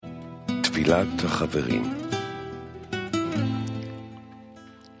תפילת החברים.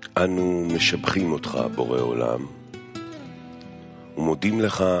 אנו משבחים אותך, בורא עולם, ומודים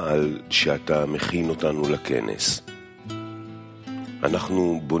לך על שאתה מכין אותנו לכנס.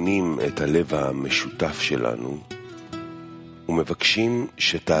 אנחנו בונים את הלב המשותף שלנו, ומבקשים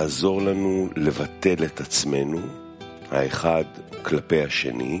שתעזור לנו לבטל את עצמנו, האחד כלפי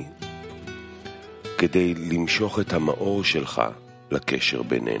השני, כדי למשוך את המאור שלך לקשר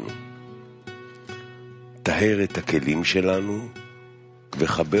בינינו. טהר את הכלים שלנו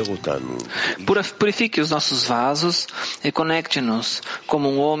וחבר אותנו. Purifique os nossos vasos e conecte-nos como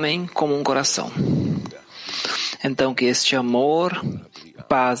um homem, como um coração. Então que este amor,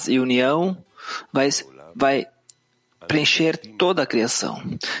 paz e união vai preencher toda a criação.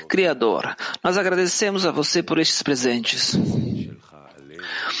 Criador, nós agradecemos a você por estes presentes.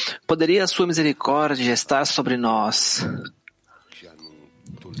 Poderia a sua misericórdia estar sobre nós,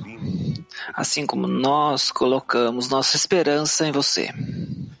 assim como nós colocamos nossa esperança em você.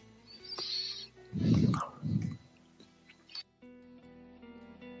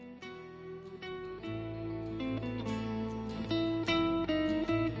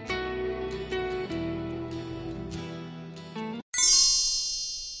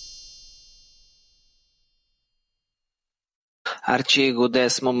 Artigo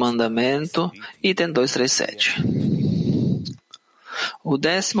 10º mandamento, item 237. O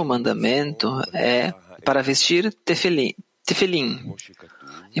 10º mandamento é para vestir tefilim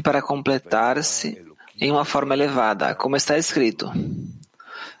e para completar-se em uma forma elevada, como está escrito.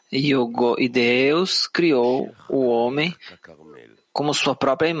 E Deus criou o homem como sua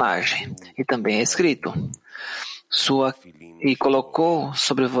própria imagem. E também é escrito. E colocou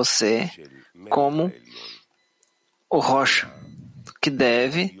sobre você como o rocha, que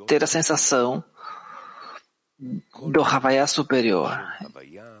deve ter a sensação do Havaiá superior,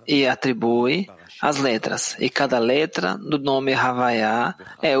 e atribui as letras, e cada letra do nome Havaiá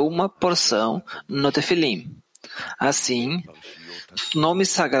é uma porção no tefilim. Assim, nome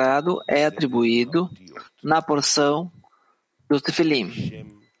sagrado é atribuído na porção do tefilim,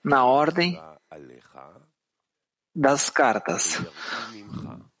 na ordem das cartas.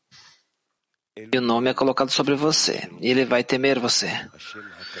 E o nome é colocado sobre você, e ele vai temer você.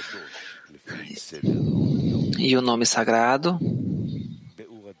 E o nome sagrado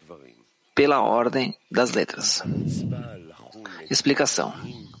pela ordem das letras. Explicação.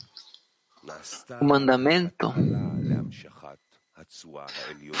 O mandamento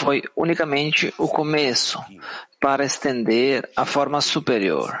foi unicamente o começo para estender a forma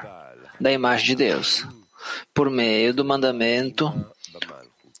superior da imagem de Deus, por meio do mandamento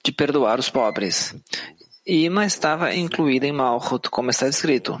de perdoar os pobres. Ima estava incluída em Malchut, como está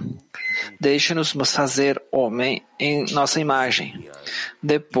escrito. Deixe-nos fazer homem em nossa imagem.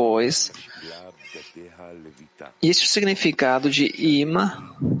 Depois, este é o significado de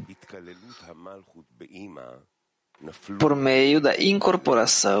Ima, por meio da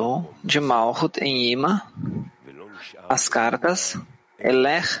incorporação de Malchut em Ima, as cartas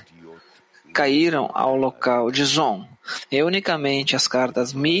Elech caíram ao local de Zon, e unicamente as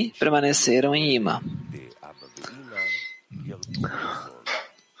cartas Mi permaneceram em Ima.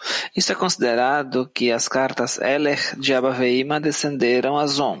 Isso é considerado que as cartas Elech de Abba e Ima descenderam a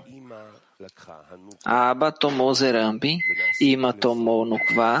Zon. Abba tomou Zerampim, Ima tomou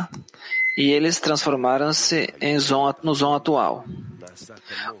Nukvá, e eles transformaram-se no Zon atual.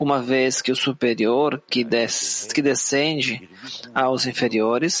 Uma vez que o superior, que descende aos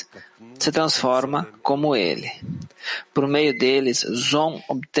inferiores, se transforma como ele. Por meio deles, Zon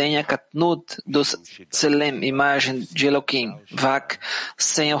obtém a Katnut dos Tselem, imagem de Elohim, Vak,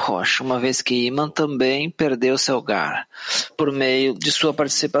 sem o Rosh, uma vez que Iman também perdeu seu lugar, por meio de sua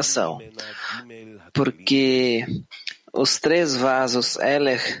participação. Porque os 3 vasos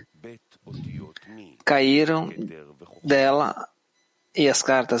Elech caíram dela e as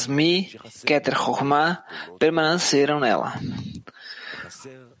cartas Mi, Keter, Chokhmah permaneceram nela,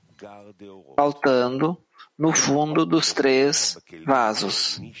 faltando no fundo dos 3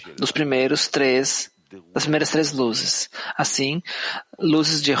 vasos, das primeiras 3 luzes. Assim,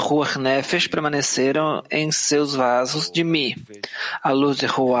 luzes de Ruach Nefesh permaneceram em seus vasos de Mi. A luz de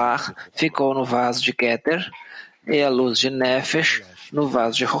Ruach ficou no vaso de Keter e a luz de Nefesh no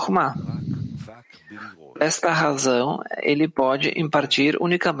vaso de Chokhmah. Por esta razão, ele pode impartir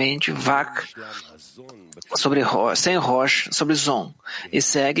unicamente Vak sem Rosh sobre Zon, e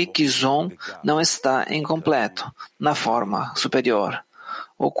segue que Zon não está incompleto na forma superior,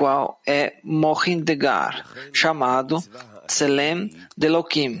 o qual é Mohin Degar, chamado Tselem de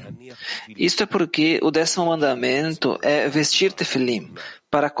Elohim. Isto é porque o 10º mandamento é vestir tefilim,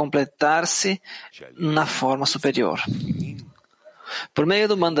 para completar-se na forma superior. Por meio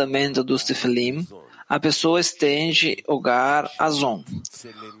do mandamento dos tefilim, a pessoa estende o Gar Azon,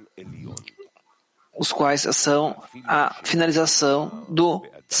 os quais são a finalização do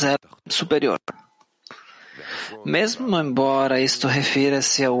Tselem superior. Mesmo embora isto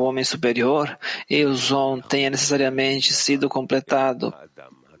refira-se ao homem superior e o Zon tenha necessariamente sido completado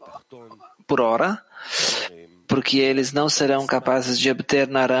por ora, porque eles não serão capazes de obter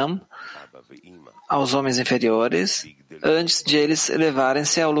Naram aos homens inferiores, antes de eles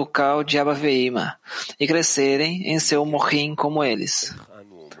elevarem-se ao local de Abba Veima e crescerem em seu Mohim como eles.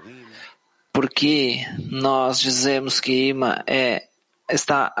 Porque nós dizemos que Ima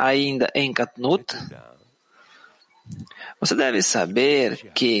está ainda em Katnut, você deve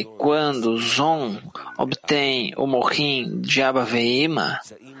saber que quando Zon obtém o Mohim de Abba Veima,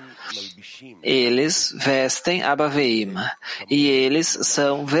 eles vestem Abba Veima e eles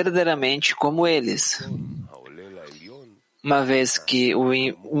são verdadeiramente como eles, uma vez que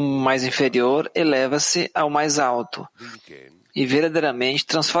o mais inferior eleva-se ao mais alto e verdadeiramente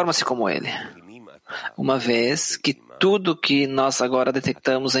transforma-se como ele. Uma vez que tudo que nós agora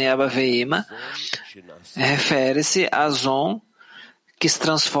detectamos em Abba Veima refere-se a Zon que se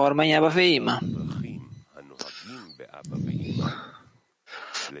transforma em Abba Veima.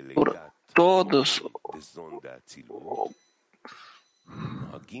 Por todos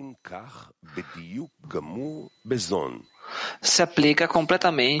se aplica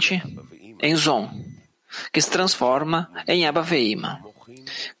completamente em Zon, que se transforma em Abba Veima,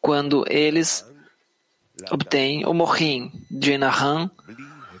 quando eles obtêm o Mohim de Naham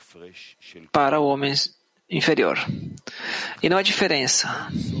para o homem inferior. E não há diferença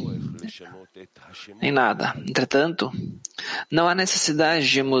em nada. Entretanto, não há necessidade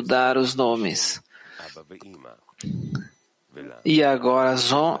de mudar os nomes. E agora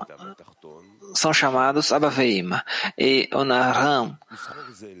Zon são chamados Abba Veima. E o Naham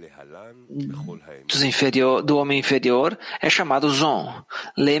do homem inferior é chamado Zon.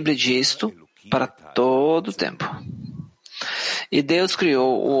 Lembre disto para todo o tempo. E Deus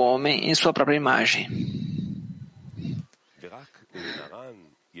criou o homem em sua própria imagem.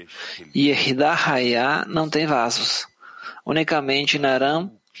 E Yehidah Hayah não tem vasos. Unicamente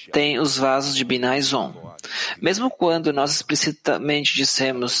Naram tem os vasos de Binah e Zon. Mesmo quando nós explicitamente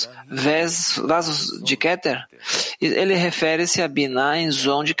dissemos vasos de Keter, ele refere-se a Binah e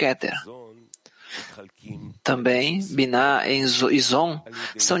Zon de Keter. Também, Binah e Zon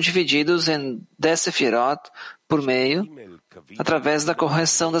são divididos em 10 Sefirot através da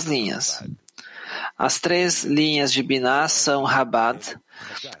correção das linhas. As 3 linhas de Binah são Rabad,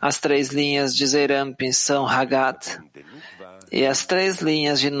 as 3 linhas de Zeirampin são Hagat, e as 3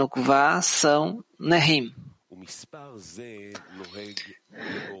 linhas de Nukvah são Nehim.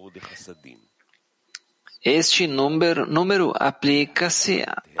 Este número aplica-se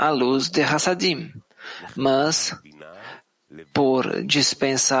à luz de Hassadim, mas, por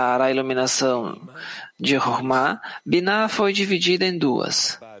dispensar a iluminação de Chokhmah, Binah foi dividida em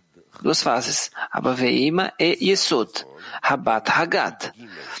duas fases, Abba Veima e Yesod, Rabat Hagat,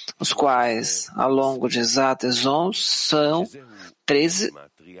 os quais, ao longo de Zat e Zon, são 13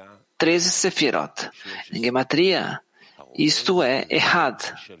 Sefirot. Em Gematria, isto é Ehad,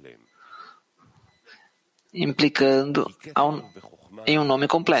 implicando em um nome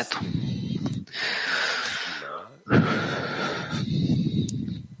completo.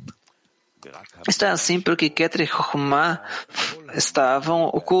 Isto é assim porque Keter e Chokhmah estavam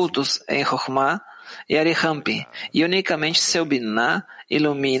ocultos em Chokhmah e Arihampi, e unicamente seu Binah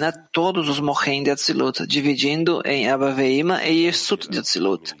ilumina todos os Mohim de Atzilut, dividindo em Abba Veima e Yesut de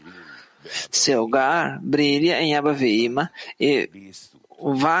Atzilut. Seu Gar brilha em Abba Veima e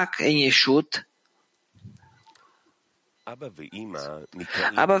o Vak em Yeshut.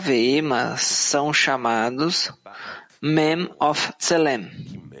 Abba Veima são chamados Mem of Tselem,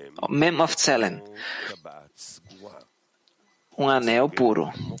 um anel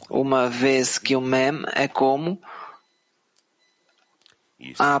puro, uma vez que o Mem é como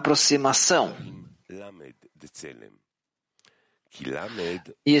a aproximação.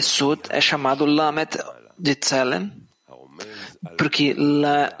 Yesud é chamado Lamed de Tselem, porque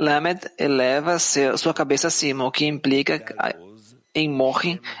Lamed eleva sua cabeça acima, o que implica em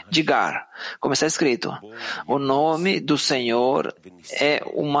Mohim de Gar. Como está escrito, o nome do Senhor é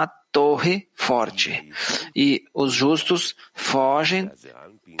uma torre forte, e os justos fogem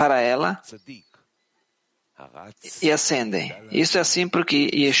para ela e ascendem. Isso é assim porque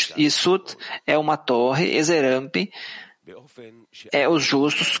Yesud é uma torre, e Zeirampin é os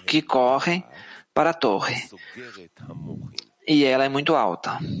justos que correm para a torre. E ela é muito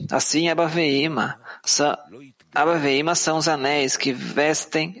alta. Assim, Abba Veima são os anéis que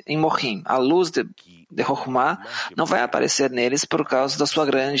vestem em Mohim. A luz de Chokhmah não vai aparecer neles por causa da sua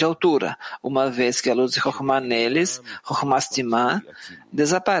grande altura, uma vez que a luz de Chokhmah neles, Chokhmah Stimah,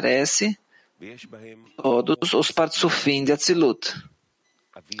 desaparece todos os Partsufim de Atzilut.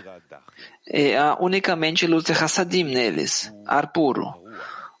 E há unicamente luz de Hassadim neles, ar puro,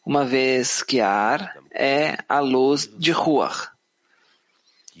 uma vez que ar é a luz de Ruach.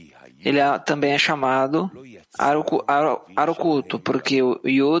 Ele também é chamado ar oculto, porque o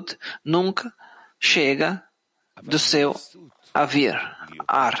Yud nunca chega do seu avir,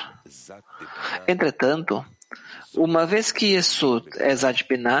 ar. Entretanto, uma vez que Yesud é Zad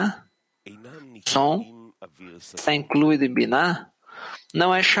Binah, som está incluído em Binah,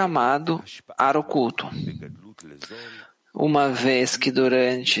 não é chamado ar oculto. Uma vez que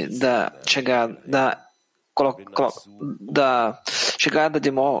durante da chegada de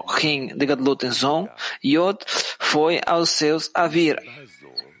Mohim de Gadlut em Zon, Yod foi aos seus avir,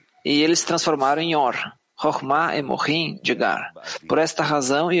 e eles se transformaram em Or. Chokhmah e Mohim de Gar. Por esta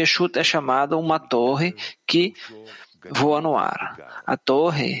razão, Yeshut é chamado uma torre que voa no ar. A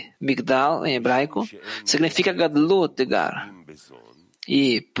torre, Migdal, em hebraico, significa Gadlut de Gar.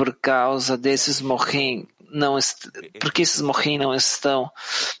 E por causa desses Mohim, porque esses Mohim não estão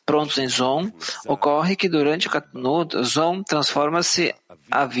prontos em Zon, ocorre que durante o Katnut, Zon transforma-se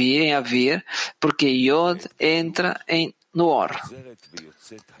em Avir, porque Yod entra no Or.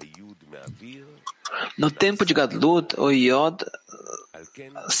 No tempo de Gadlut, o Yod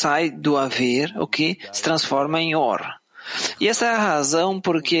sai do Avir, o que se transforma em Or. E essa é a razão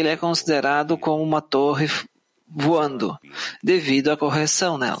por que ele é considerado como uma torre voando, devido à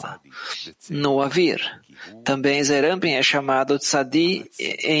correção nela, no Avir. Também Zerampin é chamado Tzadi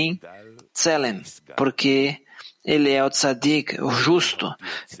em Tselem, porque ele é o Tzadik, o justo,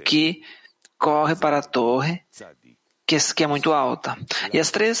 que corre para a torre, que é muito alta. E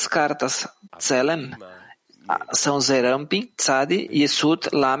as três cartas Tselem são Zerampin, Tzadi, Yesud,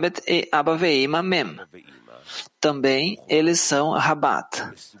 Lamed e Abba Veima Mem. Também eles são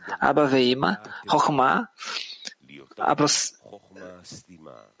Rabat, Abba Veima, Chokhmah,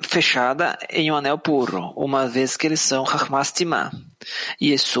 fechada em um anel puro, uma vez que eles são Chokhmah Stimah.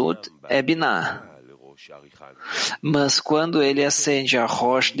 Yesud é Binah. Mas quando ele acende a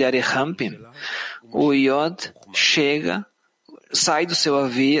Rosh de Arihampim, o Yod sai do seu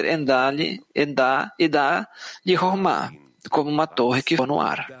avir e dá-lhe Chokhmah, como uma torre que voa no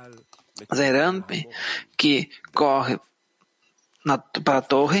ar. Zerampin, que corre para a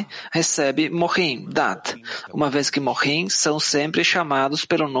torre, recebe Mohim, Dat, uma vez que Mohim são sempre chamados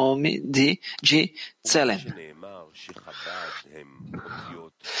pelo nome de Tselem.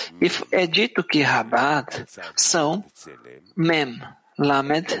 E é dito que Rabat são Mem,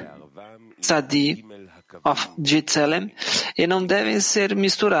 Lamed, Tzadi de Tselem e não devem ser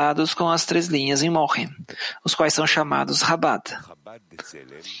misturados com as três linhas em Mohim, os quais são chamados Rabat.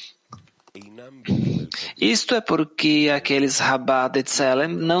 Isto é porque aqueles Rabat de Tselem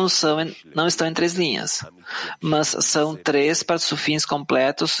não estão em três linhas, mas são três partsufins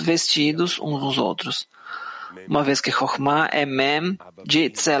completos vestidos uns nos outros, uma vez que Chokhmah é Mem de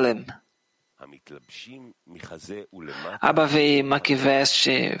Tselem. Abba Veima, que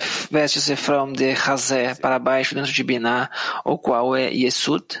veste-se de Chazé para baixo dentro de Binah, o qual é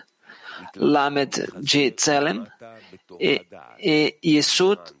Yesud, Lamed de Tselem, e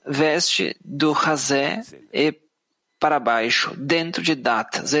Yesud veste do Chazé e para baixo, dentro de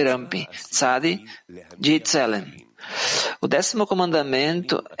Dat, Zerampin, Tzadi, de Tselem. O 10º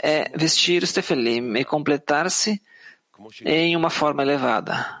comandamento é vestir os tefelim e completar-se em uma forma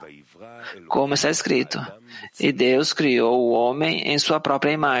elevada. Como está escrito, e Deus criou o homem em sua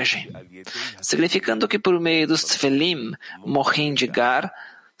própria imagem, significando que por meio dos tefelim, Mohim de Gar,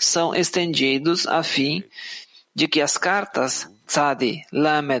 são estendidos a fim de que as cartas Tzadi,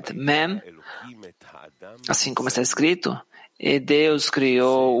 Lamed, Mem, assim como está escrito, e Deus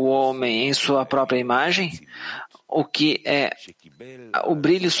criou o homem em sua própria imagem, o que é o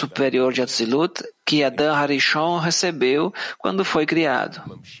brilho superior de Atzilut que Adam Harishon recebeu quando foi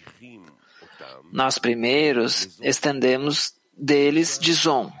criado. Nós primeiros estendemos deles de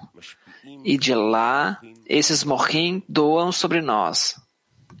Zon, e de lá esses Mohim doam sobre nós.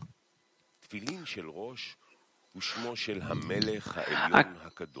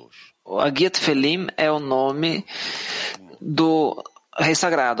 A guia Tfelim é o nome do rei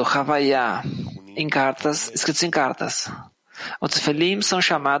sagrado, Havaiá, escritos em cartas. Os Tfelim são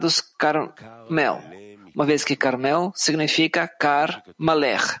chamados Carmel, uma vez que Carmel significa Kar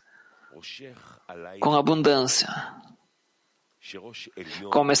Malech, com abundância.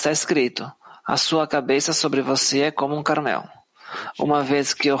 Como está escrito, a sua cabeça sobre você é como um Carmel. Uma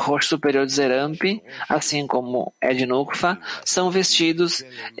vez que o rosto superior de Zerampi, assim como é de Nukva, são vestidos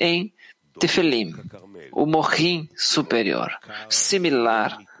em Tefelim, o morrim superior,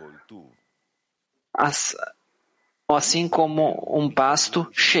 similar, assim como um pasto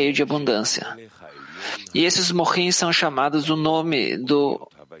cheio de abundância. E esses morrim são chamados do nome do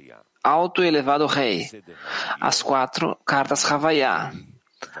alto e elevado rei, as 4 cartas Havaiá,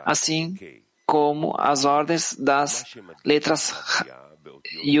 assim como as ordens das letras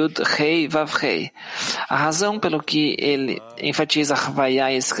Yud, Rei, Vav, Rei. A razão pelo que ele enfatiza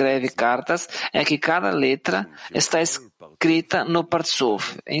Havaiá e escreve cartas é que cada letra está escrita no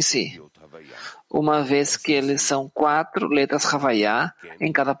Partsuf em si, uma vez que eles são 4 letras Havaiá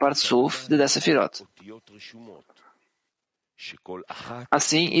em cada Partsuf de 10 Sefirot.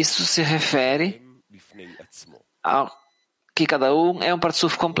 Assim, isso se refere ao que cada um é um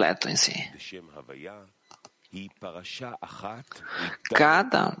Partsuf completo em si.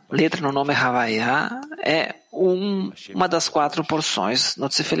 Cada letra no nome Havaiá é uma das 4 porções no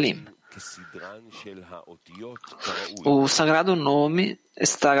Tzefelim. O sagrado nome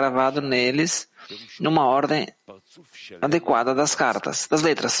está gravado neles numa ordem adequada das cartas, das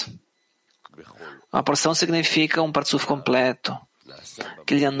letras. A porção significa um Partsuf completo,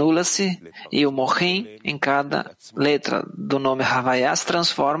 que ele anula-se e o morrim em cada letra do nome Havaiá se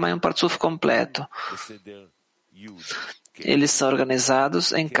transforma em um Partsuf completo. Eles são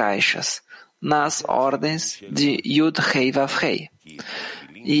organizados em caixas, nas ordens de Yud, Rei, Vav, Rei.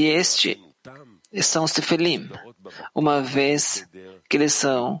 E estes são os Tefelim, uma vez que eles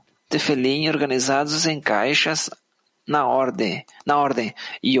são Tefelim organizados em caixas na ordem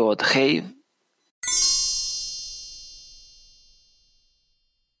Yod, Rei,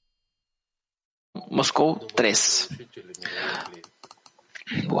 Moscou 3.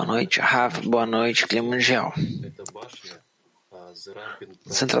 Boa noite, Rav. Boa noite, Clima Mundial.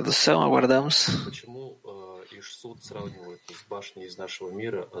 Sem tradução, aguardamos.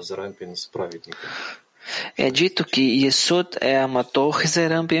 É dito que Yesod é uma torre e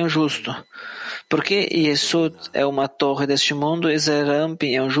Zerampi é um justo. Por que Yesod é uma torre deste mundo e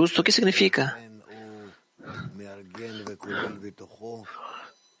Zerampi é um justo? O que significa?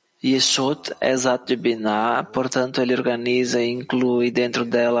 Yesod é exato de Binah, portanto ele organiza e inclui dentro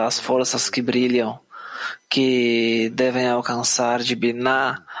dela as forças que brilham, que devem alcançar de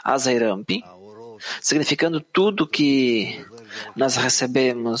Binah a Zerampi, significando tudo que nós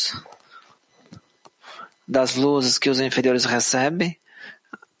recebemos das luzes que os inferiores recebem.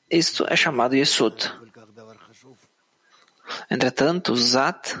 Isto é chamado Yesod. Entretanto, o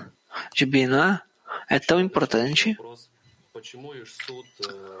Zat de Binah é tão importante.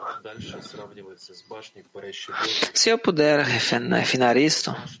 Se eu puder refinar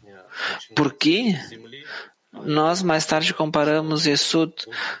isto, por que nós mais tarde comparamos Yesod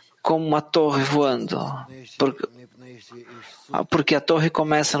com uma torre voando? Porque a torre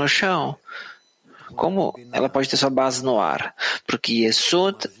começa no chão. Como ela pode ter sua base no ar? Porque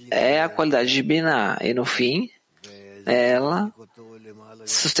Yesod é a qualidade de Binah, e no fim, ela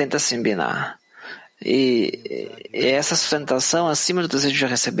sustenta-se em Binah. E essa sustentação, acima do desejo de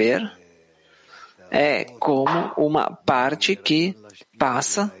receber, é como uma parte que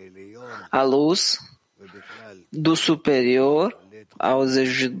passa a luz do superior ao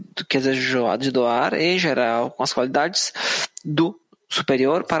desejo que desejo de doar, em geral, com as qualidades do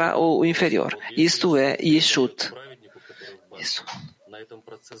superior para o inferior. Isto é Yeshut. Isso.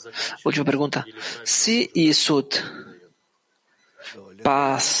 Última pergunta. Se Yeshut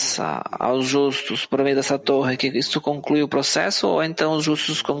passa aos justos por meio dessa torre, que isto conclui o processo, ou então os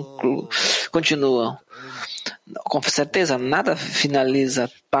justos continuam? Com certeza, nada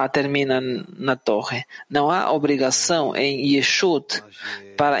termina na torre. Não há obrigação em Yeshut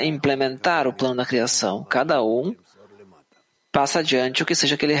para implementar o plano da criação. Cada um passa adiante o que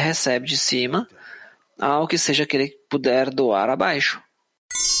seja que ele recebe de cima, ao que seja que ele puder doar abaixo.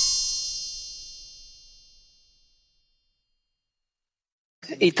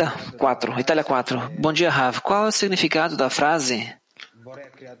 Itália 4. Bom dia, Rav. Qual é o significado da frase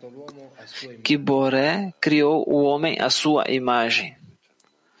que Boré criou o homem à sua imagem?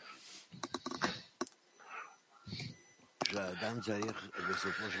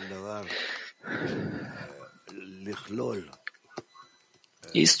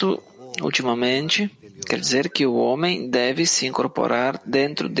 Isto, ultimamente, quer dizer que o homem deve se incorporar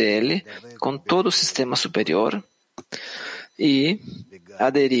dentro dele com todo o sistema superior e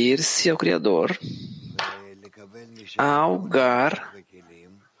aderir-se ao Criador ao Gar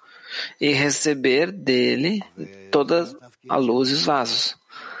e receber dele toda a luz e os vasos.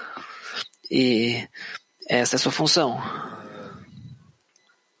 E essa é a sua função.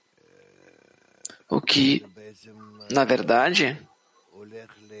 O que, na verdade,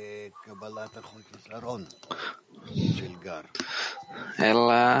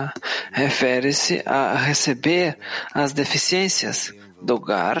 ela refere-se a receber as deficiências do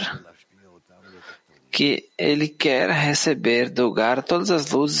Gar, que ele quer receber do Gar todas as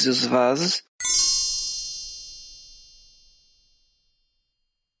luzes e os vasos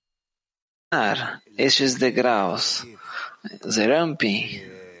estes degraus, Zerampin,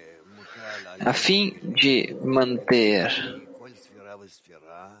 a fim de manter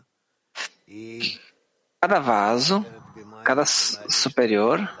cada vaso, cada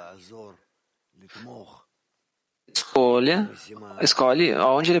superior, escolhe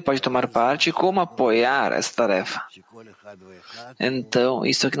onde ele pode tomar parte e como apoiar essa tarefa. Então,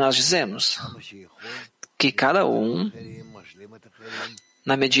 isso é o que nós dizemos, que cada um,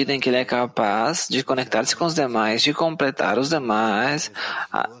 na medida em que ele é capaz de conectar-se com os demais, de completar os demais,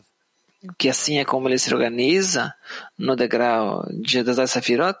 que assim é como ele se organiza no degrau das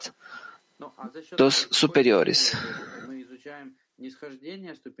Sefirot, dos superiores.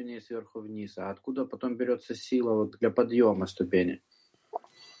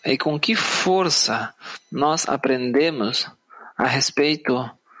 E com que força nós aprendemos a respeito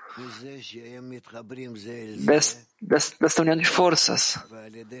desta união de forças,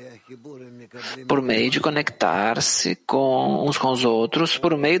 por meio de conectar-se uns com os outros.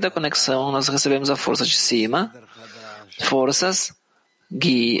 Por meio da conexão nós recebemos a força de cima, forças,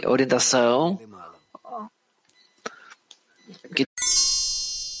 guia, orientação, que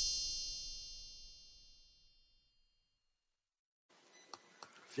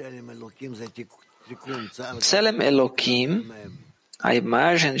Tselem Elohim, a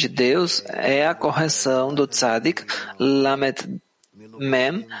imagem de Deus, é a correção do Tzadik Lamed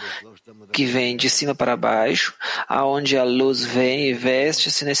Mem, que vem de cima para baixo, aonde a luz vem e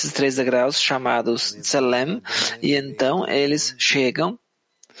veste-se nesses 3 degraus chamados Tselem, e então eles chegam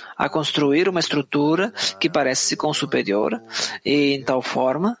a construir uma estrutura que parece com o superior, e em tal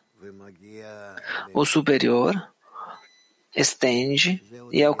forma o superior estende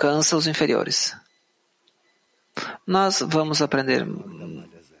e alcança os inferiores. Nós vamos aprender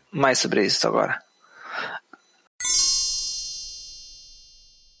mais sobre isso agora.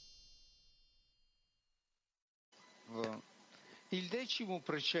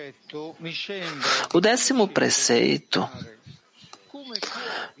 O 10º preceito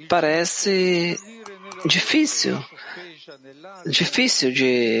parece difícil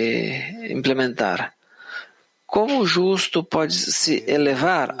de implementar. Como o justo pode se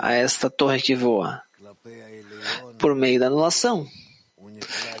elevar a esta torre que voa? Por meio da anulação.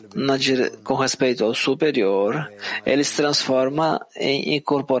 Com respeito ao superior, ele se transforma em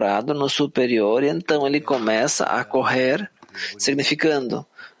incorporado no superior e então ele começa a correr, significando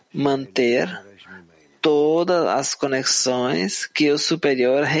manter todas as conexões que o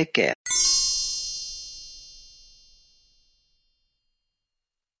superior requer.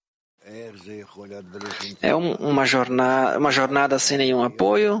 É uma jornada sem nenhum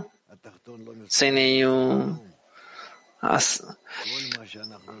apoio, sem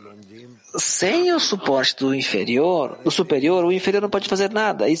sem o suporte do superior, o inferior não pode fazer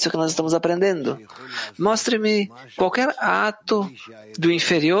nada. Isso é o que nós estamos aprendendo. Mostre-me qualquer ato do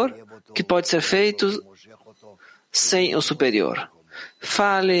inferior que pode ser feito sem o superior.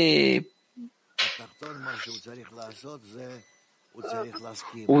 Fale.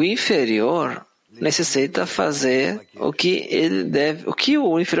 O inferior necessita fazer o que ele deve. O que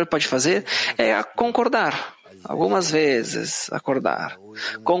o inferior pode fazer é concordar. Algumas vezes,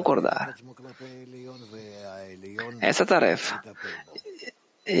 concordar. Essa é a tarefa.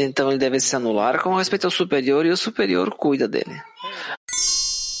 Então ele deve se anular com respeito ao superior e o superior cuida dele.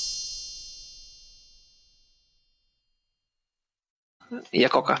 E a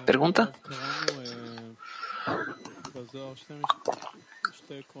qualquer pergunta?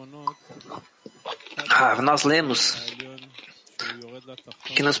 Nós lemos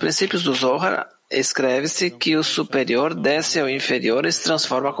que nos princípios do Zohar escreve-se que o superior desce ao inferior e se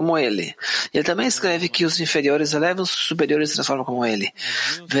transforma como ele. Ele também escreve que os inferiores elevam os superiores e se transformam como ele,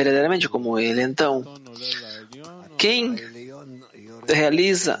 verdadeiramente como ele. Então, quem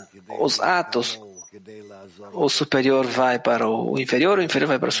realiza os atos, o superior vai para o inferior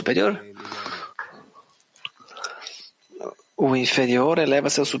vai para o superior? O inferior eleva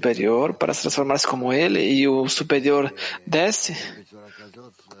seu superior para se transformar-se como ele e o superior desce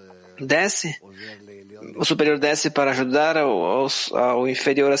o superior desce para ajudar ao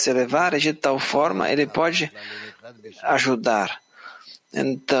inferior a se elevar, e de tal forma ele pode ajudar.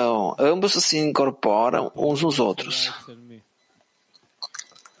 Então, ambos se incorporam uns nos outros.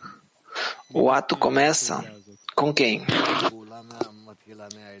 O ato começa com quem?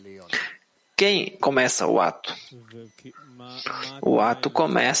 Quem começa o ato? O ato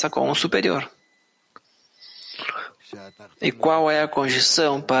começa com o superior. E qual é a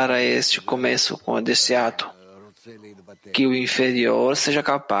condição para este começo desse ato? Que o inferior seja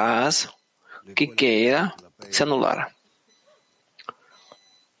capaz, que queira se anular.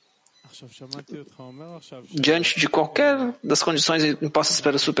 Diante de qualquer das condições impostas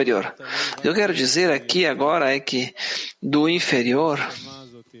pelo superior. O que eu quero dizer aqui agora é que do inferior,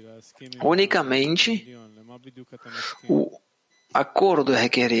 unicamente o acordo é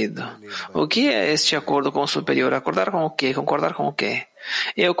requerido. O que é este acordo com o superior? Acordar com o quê? Concordar com o quê?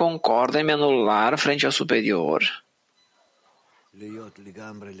 Eu concordo em me anular frente ao superior.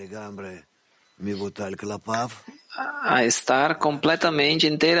 A estar completamente,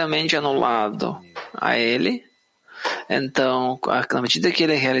 inteiramente anulado a ele. Então, na medida que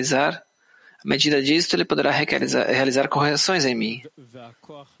ele realizar, à medida disto, ele poderá realizar correções em mim.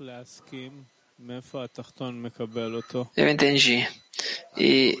 Eu entendi.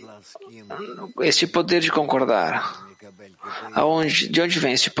 E este poder de concordar, de onde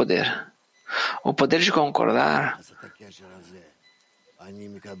vem este poder? O poder de concordar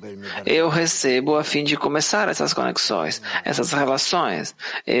eu recebo a fim de começar essas conexões, essas relações.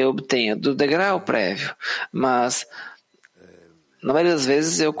 Eu obtenho do degrau prévio, mas na maioria das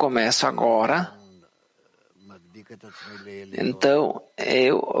vezes eu começo agora. Então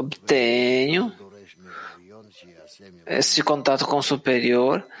eu obtenho esse contato com o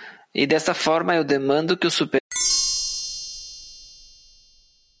superior e dessa forma eu demando que o superior.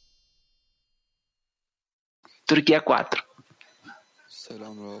 Turquia 4.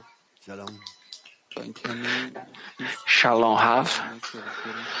 Shalom Rav.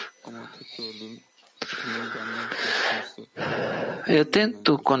 Eu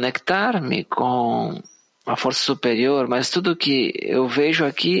tento conectar-me com a força superior, mas tudo que eu vejo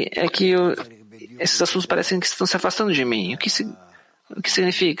aqui é que esses assuntos parecem que estão se afastando de mim. O que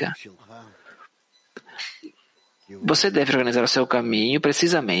significa? Você deve organizar o seu caminho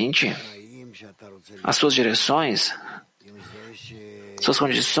precisamente, as suas direções, suas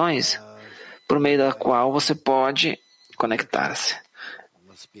condições, por meio da qual você pode conectar-se.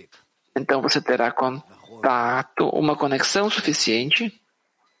 Então você terá contato, uma conexão suficiente.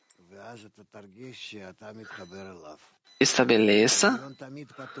 Estabeleça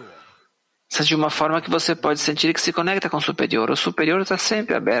de uma forma que você pode sentir que se conecta com o superior. O superior está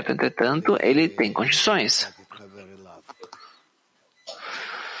sempre aberto, entretanto, ele tem condições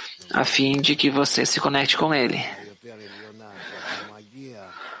a fim de que você se conecte com ele.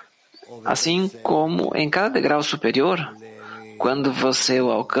 Assim como em cada degrau superior, quando você o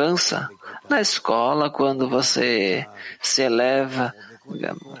alcança, na escola, quando você se eleva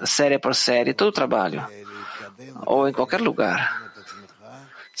série por série, todo o trabalho, ou em qualquer lugar.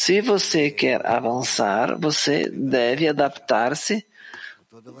 Se você quer avançar, você deve adaptar-se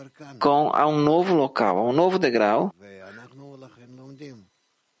a um novo local, a um novo degrau.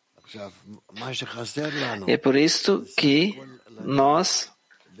 É por isso que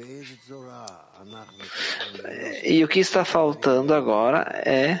e o que está faltando agora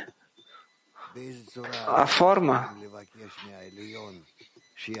é a forma.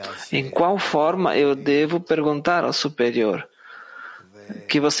 Em qual forma eu devo perguntar ao superior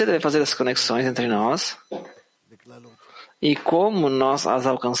que você deve fazer as conexões entre nós e como nós as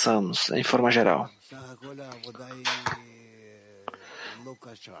alcançamos em forma geral.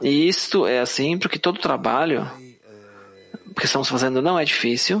 E isto é assim porque todo o trabalho que estamos fazendo não é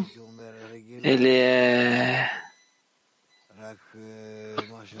difícil. Ele é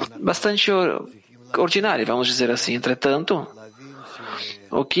bastante ordinário, vamos dizer assim. Entretanto,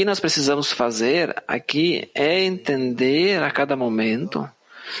 o que nós precisamos fazer aqui é entender a cada momento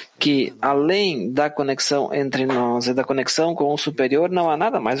que, além da conexão entre nós e da conexão com o superior, não há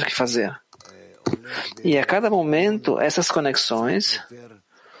nada mais o que fazer. E a cada momento, essas conexões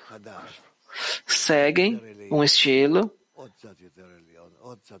seguem um estilo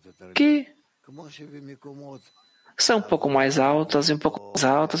que são um pouco mais altas, um pouco mais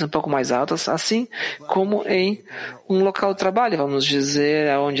altas, um pouco mais altas, assim como em um local de trabalho, vamos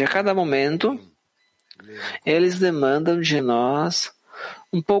dizer, onde a cada momento eles demandam de nós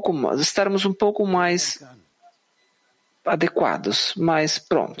estarmos um pouco mais adequados, mais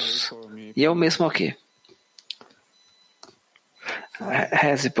prontos. E eu mesmo aqui.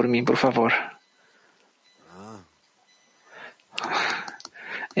 Reze por mim, por favor.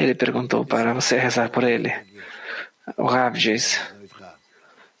 Ele perguntou para você rezar por ele. O Rav diz: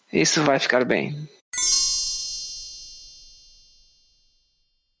 isso vai ficar bem.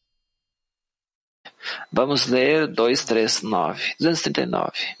 Vamos ler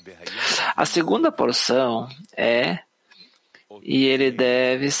 239. A segunda porção é: e ele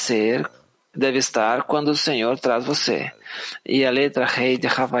deve estar quando o Senhor traz você. E a letra rei de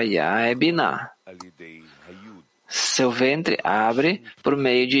Havaiá é Binah. Seu ventre abre por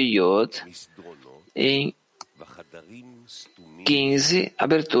meio de Yod em 15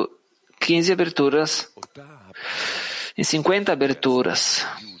 aberturas, em 50 aberturas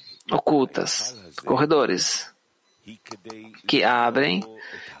ocultas, corredores, que abrem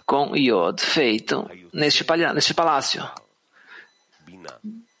com Yod feito neste palácio,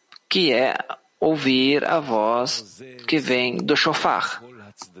 que é ouvir a voz que vem do shofar.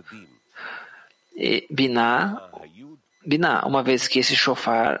 E Binah, uma vez que esse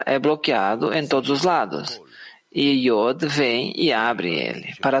shofar é bloqueado em todos os lados, e Yod vem e abre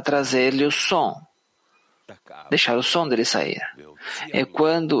ele para trazer-lhe o som, deixar o som dele sair. E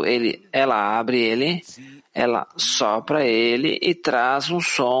quando ela abre ele, ela sopra ele e traz um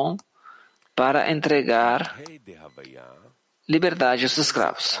som para entregar liberdade aos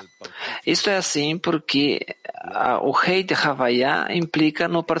escravos. Isto é assim porque o rei de Havaiá implica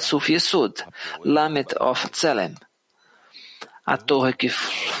no Parsuf Yesud, Lamed of Tselem, a torre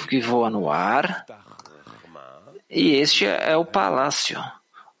que voa no ar, e este é o palácio,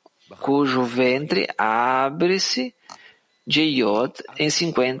 cujo ventre abre-se de Yod em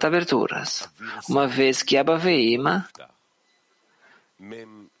 50 aberturas, uma vez que Abba Veima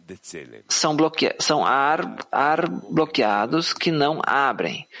são bloqueados que não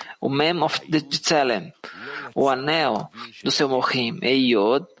abrem. O Mem of Tselem, o anel do seu Mohim, e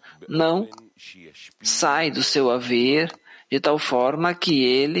Yod não sai do seu Avir de tal forma que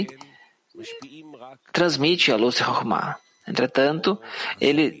ele transmite a luz de Chokhmah. Entretanto,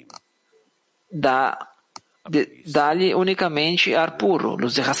 ele dá-lhe unicamente ar puro,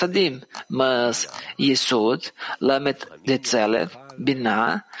 luz de Hassadim, mas Yesod, Lamed de Tzelem,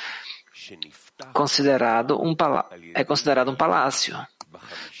 Binah, é considerado um palácio.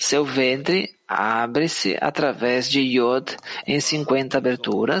 Seu ventre abre-se através de Yod em 50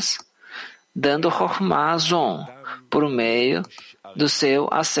 aberturas, dando Chokhmah Zon por meio do seu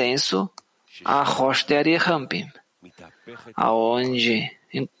ascenso a Rosh de Arihampim, aonde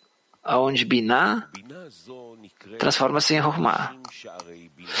Binah transforma-se em Chokhmah.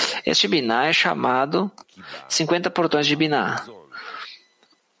 Este Binah é chamado 50 portões de Binah,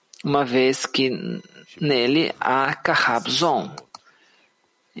 uma vez que nele há Kahab Zon.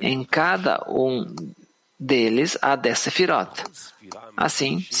 Em cada um deles há 10 sefirot.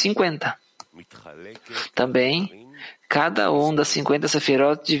 Assim, 50. Também, cada um das 50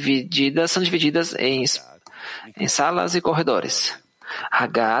 sefirot são divididas em salas e corredores.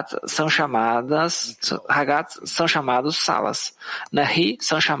 Hagat são chamados salas. Nahi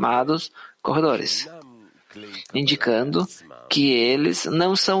são chamados corredores, indicando que eles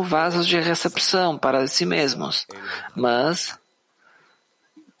não são vasos de recepção para si mesmos, mas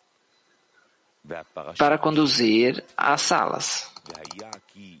para conduzir às salas.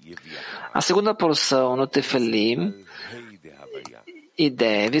 A segunda porção no Tefilim, e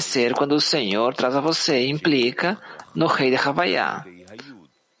deve ser quando o Senhor traz a você, implica no rei de Havaiá,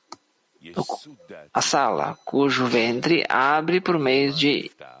 a sala, cujo ventre abre por meio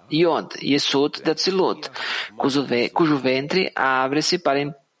de Yod, Yesud de Atzilut, cujo ventre abre-se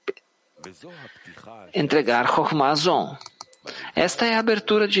para entregar Chokhmah Zon. Esta é a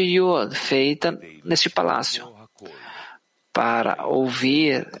abertura de Yod feita neste palácio, para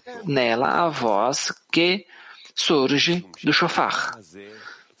ouvir nela a voz que surge do shofar,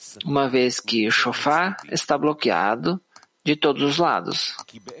 uma vez que o shofar está bloqueado de todos os lados.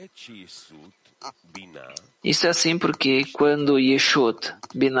 Isso é assim porque quando Yeshut,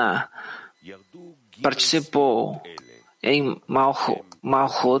 Binah, participou em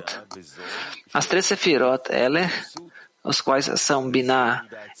Malchut, as 3 sefirot Eler, os quais são Binah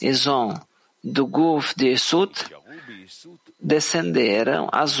e Zon, do Guf de Yeshut, descenderam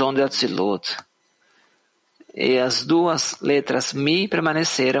a Zon de Atzilut, e as 2 letras Mi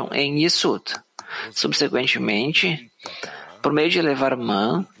permaneceram em Yeshut. Subsequentemente, por meio de elevar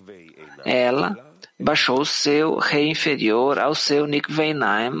Man, ela baixou seu rei inferior ao seu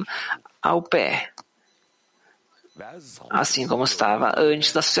Nikveinaim ao pé, assim como estava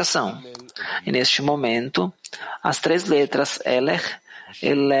antes da associação. E neste momento, as 3 letras Eler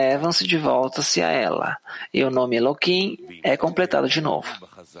elevam-se de volta-se a ela, e o nome Elohim é completado de novo.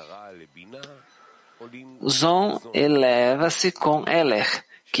 Zon eleva-se com Eler,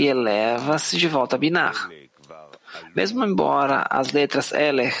 que eleva-se de volta a Binah. Mesmo embora as letras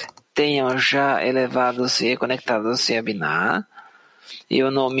Eler tenham já elevado-se e conectado-se a Binah, e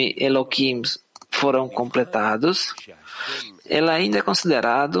o nome Elohim foram completados, ele ainda é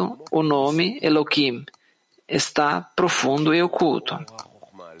considerado o nome Elohim, está profundo e oculto,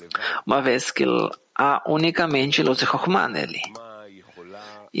 uma vez que há unicamente luz de Chokhmah nele.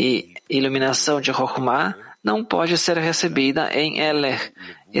 E iluminação de Chokhmah não pode ser recebida em Eler,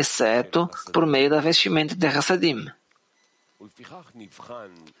 exceto por meio da vestimenta de Hassadim.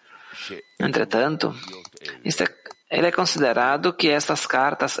 Entretanto, ele é considerado que estas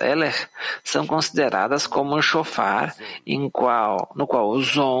cartas Eler são consideradas como um shofar no qual o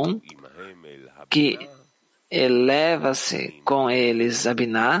Zon, que eleva-se com eles a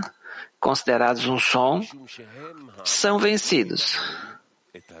Binah, considerados um som, são vencidos.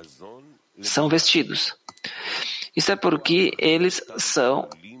 São vestidos. Isso é porque eles são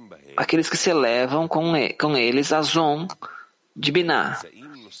aqueles que se elevam com eles a Zon de Binah.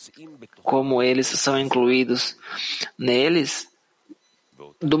 Como eles são incluídos neles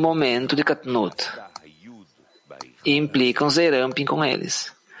do momento de Katnut e implicam Zerampin com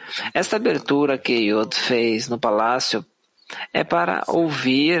eles. Esta abertura que Yod fez no palácio é para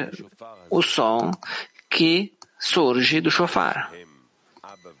ouvir o som que surge do shofar.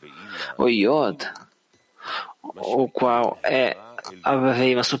 O Yod, o qual é a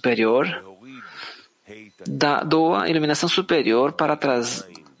veima superior, doa iluminação superior para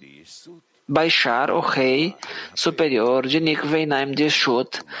baixar o rei superior de Nikveinaim de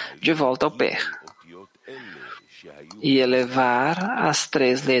Yeshut de volta ao pé e elevar as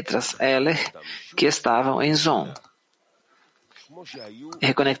 3 letras Eler que estavam em Zon,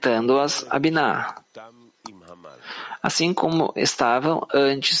 reconectando-as a Binah, assim como estavam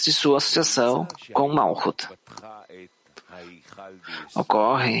antes de sua associação com Malchut.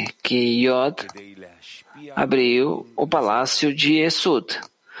 Ocorre que Yod abriu o palácio de Yesud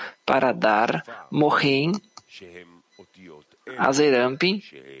para dar Mohin a Zerampin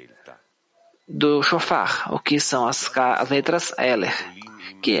do shofar, o que são as letras Eler,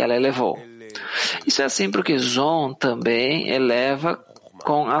 que ela elevou. Isso é assim porque Zon também eleva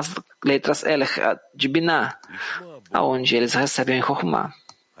com as letras Eler de Binah, aonde eles recebem em Chokhmah.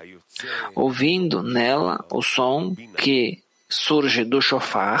 Ouvindo nela o som que surge do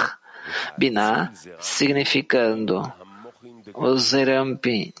shofar, Binah, significando o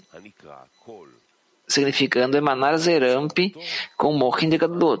Zerampin, significando emanar Zerampin com Mohin de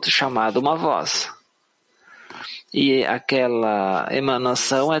Gadlut, chamado uma voz. E aquela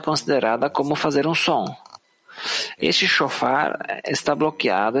emanação é considerada como fazer um som. Este shofar está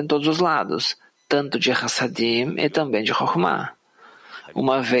bloqueado em todos os lados, tanto de Hassadim e também de Chokhmah.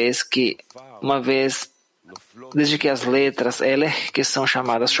 Desde que as letras Eler, que são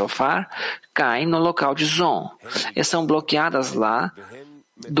chamadas shofar, caem no local de Zon e são bloqueadas lá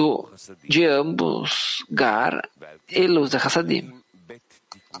de ambos Gar e luz de Hassadim.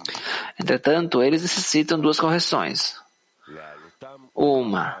 Entretanto, eles necessitam 2 correções.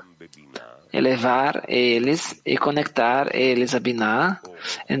 Uma, elevar eles e conectar eles a Binah,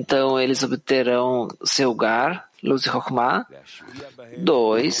 então eles obterão seu Gar, luz de Chokhmah.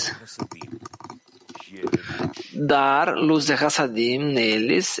 2, dar luz de Hassadim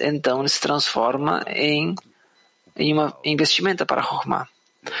neles, então ele se transforma em uma vestimenta para Chokhmah.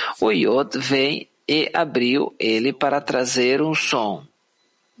 O Yod vem e abriu ele para trazer um som.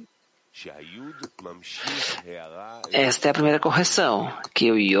 Esta é a primeira correção,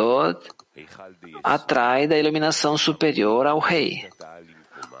 que o Yod atrai da iluminação superior ao rei,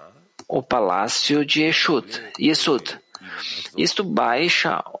 o palácio de Yesud. Isto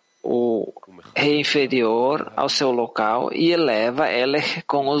baixa o rei inferior ao seu local e eleva Eler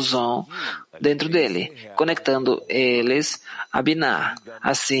com o Zon dentro dele, conectando eles a Binah.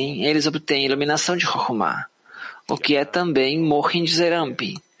 Assim, eles obtêm iluminação de Chokhmah, o que é também Mohin de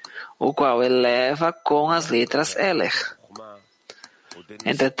Zerampin, o qual eleva com as letras Eler.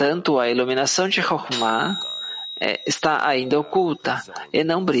 Entretanto, a iluminação de Chokhmah está ainda oculta e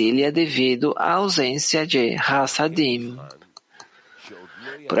não brilha devido à ausência de Hassadim.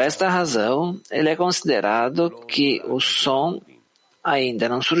 Por esta razão, ele é considerado que o som ainda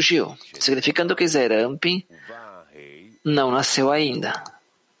não surgiu, significando que Zerampin não nasceu ainda.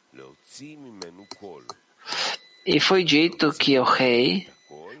 E foi dito que o rei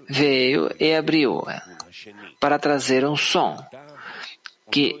veio e abriu para trazer um som,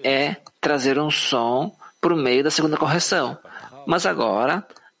 que é trazer um som por meio da segunda correção, mas agora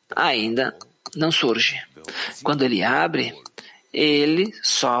ainda não surge. Quando ele abre, ele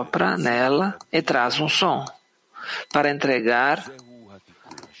sopra nela e traz um som para entregar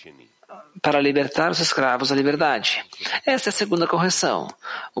para libertar os escravos à liberdade. Essa é a segunda correção.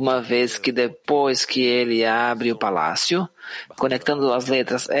 Uma vez que depois que ele abre o palácio, conectando as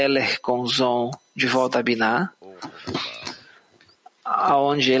letras Eler com Zon de volta a Binah,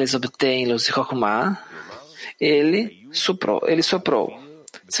 aonde eles obtêm luz e Chokhmah, ele soprou,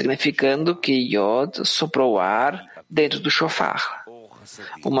 significando que Yod soprou ar dentro do shofar,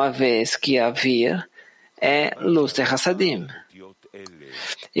 uma vez que Avir é luz de Hassadim.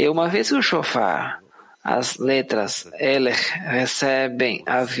 E uma vez que o shofar, as letras Eler recebem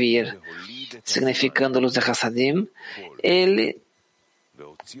Avir, significando luz de Hassadim, ele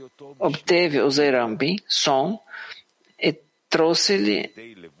obteve o Zerambi, som, e trouxe-lhe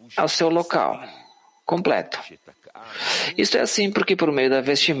ao seu local completo. Isto é assim porque por meio da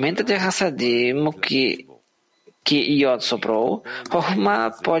vestimenta de Hassadim que Yod soprou,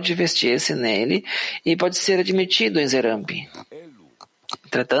 Chokhmah pode vestir-se nele e pode ser admitido em Zerambi.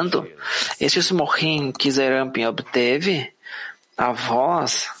 Entretanto, estes morim que Zerambi obteve, a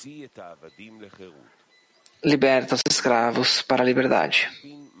voz liberta os escravos para a liberdade.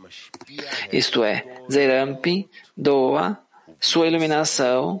 Isto é, Zerambi doa sua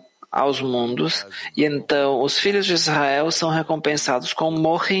iluminação aos mundos e então os filhos de Israel são recompensados com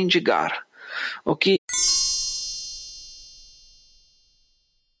morim de Gar, o que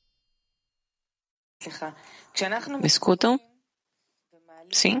Me escutam?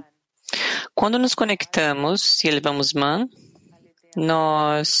 Sim? Quando nos conectamos e elevamos Man,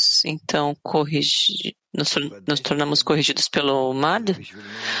 nós então nos tornamos corrigidos pelo Mad?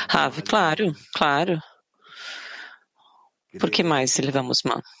 Rav, claro. Por que mais elevamos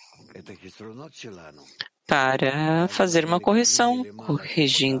Man? Para fazer uma correção,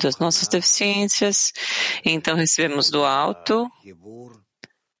 corrigindo as nossas deficiências. Então recebemos do alto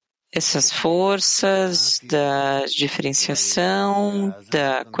essas forças da diferenciação,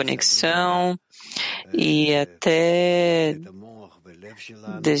 da conexão e até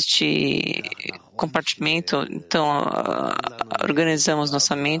deste compartimento. Então, organizamos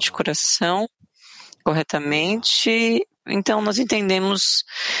nossa mente e coração corretamente. Então, nós entendemos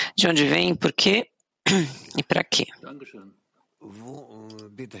de onde vem, por quê e para quê.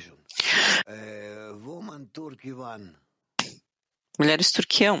 Mulheres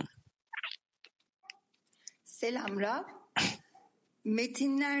Turquião. Selam Rab.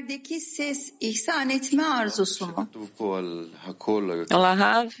 Metinlerdeki ses ihsan etme arzusu mu? Olá,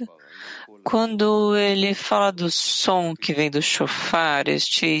 Rav. Quando ele fala do som que vem do shofar,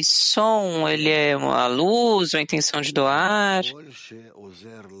 este som, ele é uma luz, uma intenção de doar?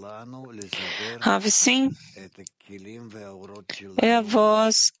 Rav, sim. É a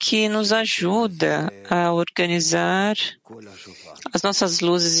voz que nos ajuda a organizar as nossas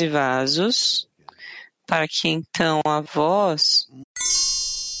luzes e vasos, para que então a voz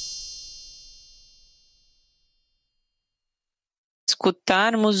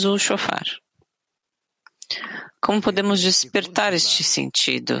escutarmos o shofar. Como podemos despertar este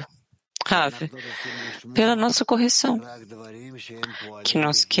sentido? Rav, pela nossa correção, que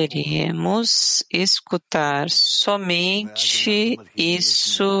nós queremos escutar somente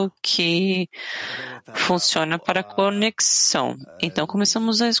isso que funciona para a conexão. Então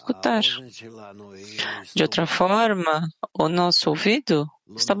começamos a escutar. De outra forma, o nosso ouvido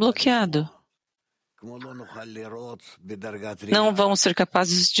está bloqueado. Não vamos ser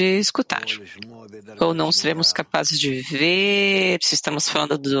capazes de escutar, ou não seremos capazes de ver, se estamos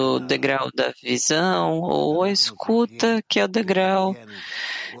falando do degrau da visão, ou a escuta, que é o degrau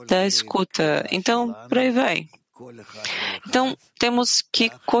da escuta. Então, por aí vai. Então, temos que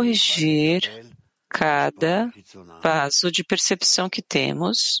corrigir cada vaso de percepção que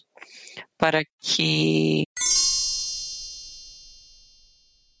temos para que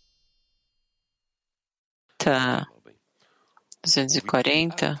Tá.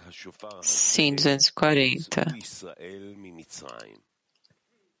 240? Sim, 240.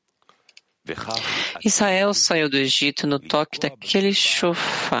 Israel saiu do Egito no toque daquele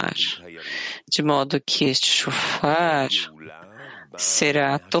shofar, de modo que este shofar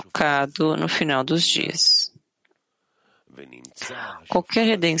será tocado no final dos dias. Qualquer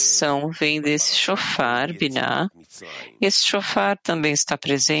redenção vem desse shofar, Binah. Esse shofar também está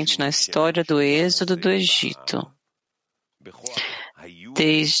presente na história do êxodo do Egito.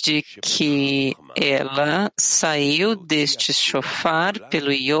 Desde que ela saiu deste shofar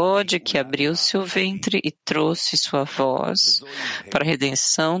pelo Yod que abriu seu ventre e trouxe sua voz para a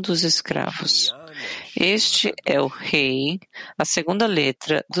redenção dos escravos. Este é o Rei, a segunda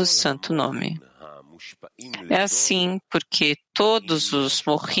letra do santo nome. É assim porque todos os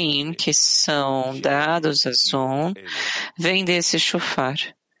morim que são dados a Zon vêm desse shofar.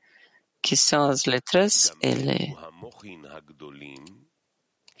 que são as letras L.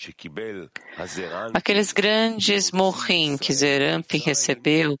 Aqueles grandes morrim que Zerampi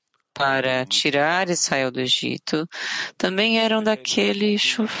recebeu para tirar Israel do Egito também eram daquele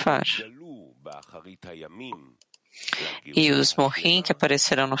shofar. E os morrim que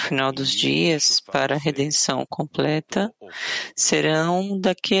aparecerão no final dos dias para a redenção completa serão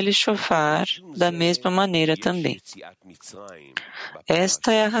daquele shofar da mesma maneira também.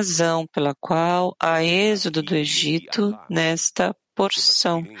 Esta é a razão pela qual há êxodo do Egito nesta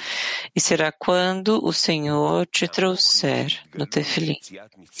porção, e será quando o Senhor te trouxer no Tefilim.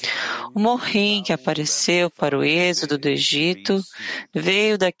 O morrim que apareceu para o êxodo do Egito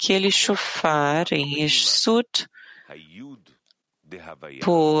veio daquele shofar em Yeshut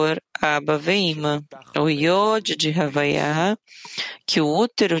por Abba Veima, o Yod de Havaiá, que o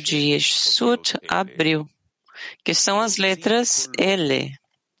útero de Yeshut abriu, que são as letras Ele,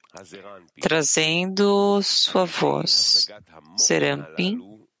 trazendo sua voz, Zerampi,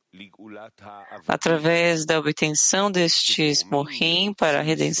 através da obtenção destes morrim para a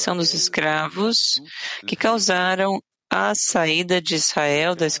redenção dos escravos que causaram a saída de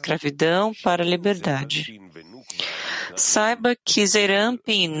Israel da escravidão para a liberdade. Saiba que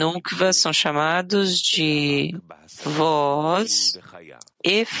Zerampi e Nukva são chamados de voz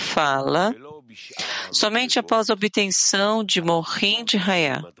e fala somente após a obtenção de morrim de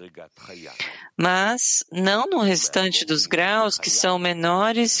Hayá, mas não no restante dos graus que são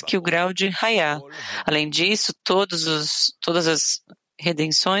menores que o grau de Hayá. Além disso, todas as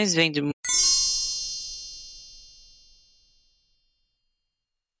redenções vêm de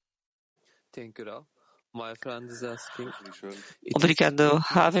Obrigado,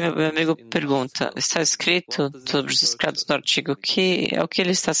 Ravi. Meu amigo pergunta, está escrito sobre os escravos do artigo ao que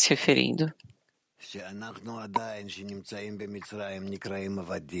ele está se referindo?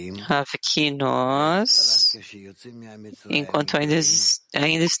 Ravi, que nós, enquanto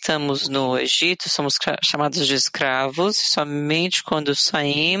ainda estamos no Egito, somos chamados de escravos, somente quando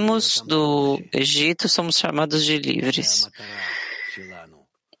saímos do Egito somos chamados de livres.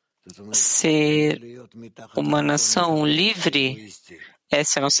 Ser uma nação livre,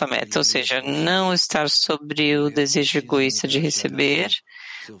 essa é a nossa meta, ou seja, não estar sobre o desejo egoísta de receber,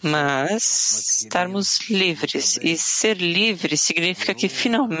 mas estarmos livres. E ser livre significa que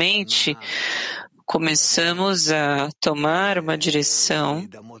finalmente começamos a tomar uma direção,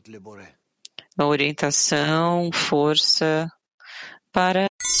 uma orientação, força para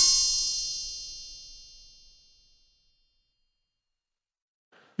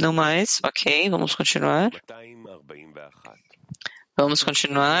não mais, ok, vamos continuar. Vamos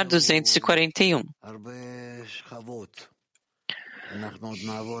continuar, 241.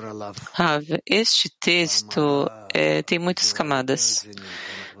 Este texto tem muitas camadas.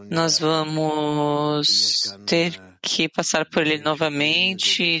 Nós vamos ter que passar por ele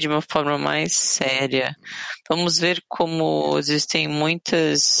novamente de uma forma mais séria. Vamos ver como existem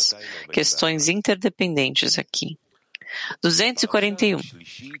muitas questões interdependentes aqui. 241.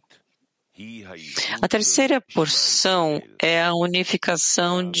 A terceira porção é a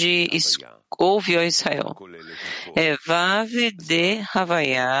unificação de Ouve, ó Israel. É Vav de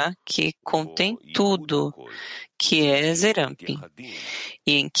Havaiá, que contém tudo, que é Zerampi,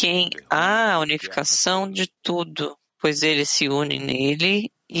 e em quem há a unificação de tudo, pois ele se une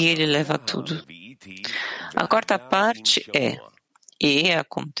nele e ele leva tudo. A quarta parte é, e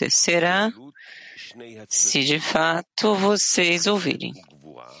acontecerá se de fato vocês ouvirem.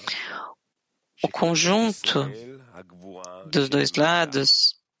 O conjunto dos dois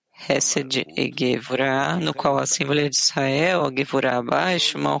lados, Hesed e Gevurah, no qual a Assembleia de Israel, a Gevurah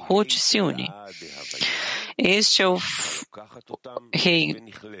abaixo, Malhut se une. Este é o rei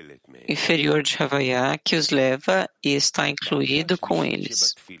inferior de Havaiá que os leva e está incluído com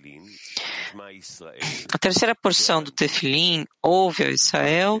eles. A terceira porção do Tefilim, ouve, ó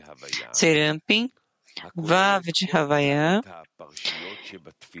Israel, Zerampi, Vav de Havaiá,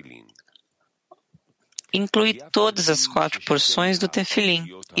 inclui todas as 4 porções do Tefilim.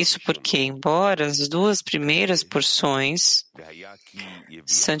 Isso porque, embora as 2 primeiras porções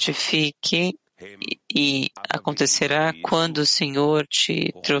santifique e acontecerá quando o Senhor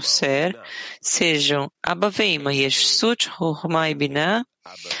te trouxer, sejam Abba Veima, Yeshut, Chochmah e Binah,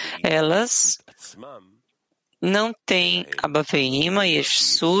 elas não têm Abba Veima e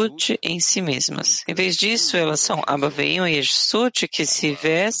Yeshut em si mesmas. Em vez disso, elas são Abba Veima e Yeshut que se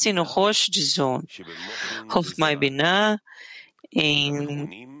vestem no Rosh de Zon, Chochmah e Binah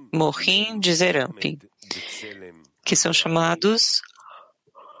em Morrim de Zerampi, que são chamados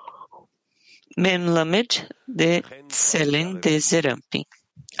Mem Lamed de Tselem de Zerampi.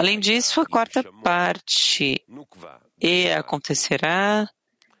 Além disso, a quarta parte, e acontecerá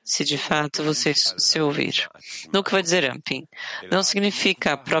se de fato você se ouvir. Nukva de Zerampin não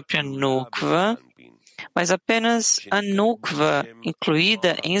significa a própria Nukva, mas apenas a Nukva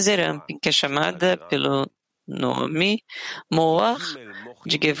incluída em Zerampin, que é chamada pelo nome Moach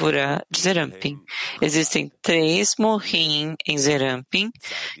de Gevurah de Zerampin. Existem 3 Mohim em Zerampin,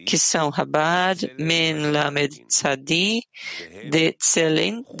 que são Rabad, Men Lamed Tzadi, de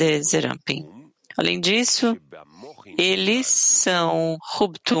Tselin de Zerampin. Além disso, eles são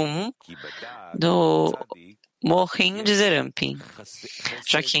Hubtum do Mohim de Zerampin,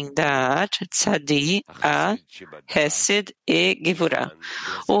 já que em Da'at, Tzadi, há Hesed e Gevurah.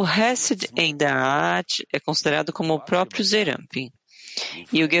 O Hesed em Da'at é considerado como o próprio Zerampin,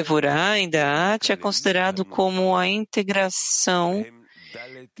 e o Gevurah em Da'at é considerado como a integração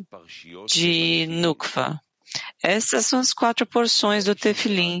de Nukva. Essas são as 4 porções do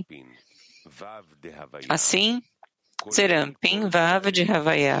Tefilim. Assim, Zerampin, Vav de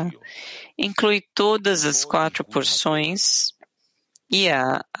Havaiá, inclui todas as 4 porções e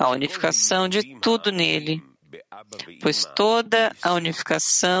há a unificação de tudo nele, pois toda a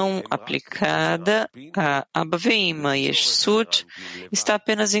unificação aplicada a Abba Ve'ima e Yeshut está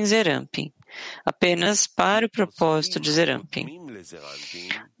apenas em Zerampin, apenas para o propósito de Zerampin,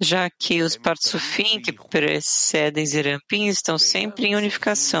 já que os Partsufim que precedem Zerampin estão sempre em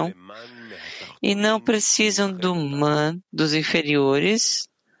unificação e não precisam do Man dos inferiores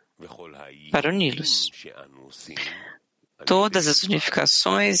para uni-los. Todas as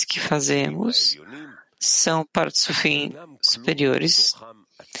unificações que fazemos são Partsufim superiores,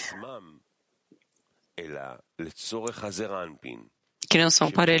 que não são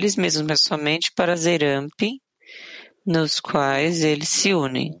para eles mesmos, mas somente para Zerampin, nos quais eles se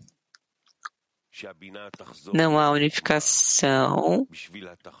unem. Não há unificação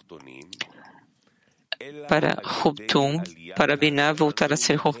para Hubtum, para Binah voltar a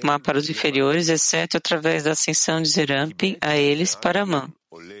ser Chokhmah para os inferiores, exceto através da ascensão de Zerampin a eles para Man.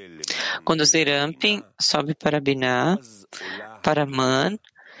 Quando Zerampin sobe para Binah, para Man,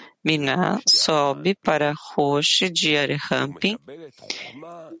 Binah sobe para Rosh de Arerampin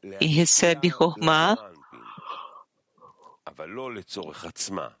e recebe Chokhmah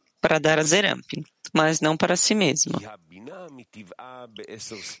para dar a Zerampin, mas não para si mesma,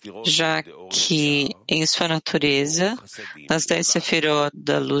 já que em sua natureza, nas 10 Sefirot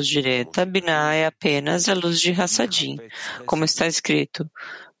da luz direta, Binah é apenas a luz de Hassadim, como está escrito,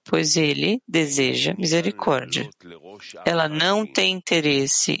 pois ele deseja misericórdia. Ela não tem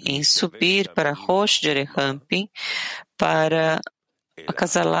interesse em subir para Rosh de Arerampin para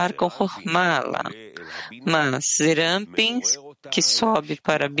acasalar com Chokhmah lá, mas Zerampin, que sobe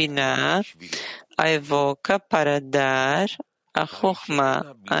para Binah, a evoca para dar a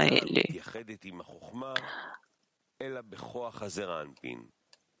Chokhmah a ele.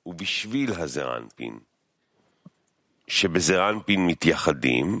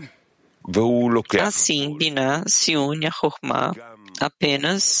 Assim, Binah se une a Chokhmah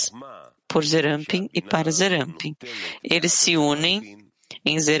apenas por Zerampin e para Zerampin. Eles se unem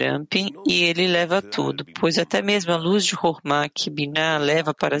em Zerampin e ele leva tudo, pois até mesmo a luz de Chokhmah que Binah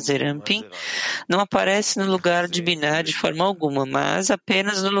leva para Zerampin não aparece no lugar de Binah de forma alguma, mas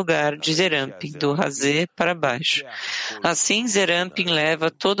apenas no lugar de Zerampin, do Hazé para baixo. Assim, Zerampin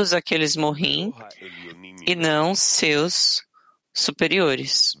leva todos aqueles Mohim e não seus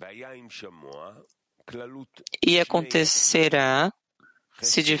superiores. E acontecerá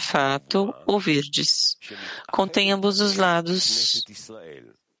se de fato ouvirdes. Contém ambos os lados,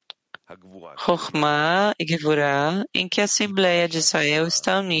 Chokhmah e Gevurah, em que a Assembleia de Israel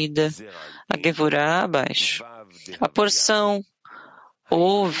está unida, a Gevurah abaixo. A porção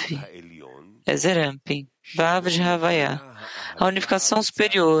ouve é Zerampin, Vav de Havaiá, a unificação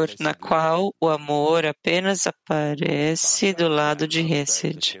superior, na qual o amor apenas aparece do lado de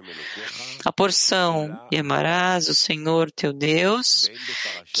Hesed. A porção, e amarás o Senhor teu Deus,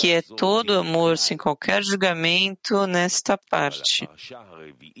 que é todo amor sem qualquer julgamento nesta parte.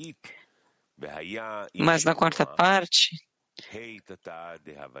 Mas na quarta parte,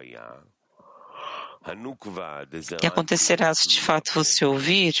 que acontecerá se de fato você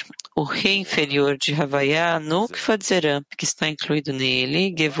ouvir, o rei inferior de Havaiá, Nukva de Zerampin, que está incluído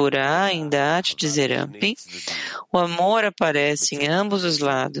nele, Gevurah, Indat de Zerampin, o amor aparece em ambos os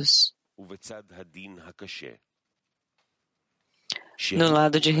lados. No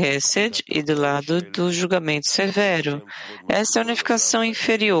lado de Hesed e do lado do julgamento severo. Essa é a unificação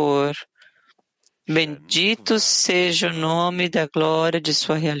inferior Bendito seja o nome da glória de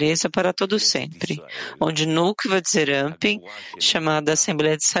sua realeza para todo sempre, onde Nukva Tzerampin, chamada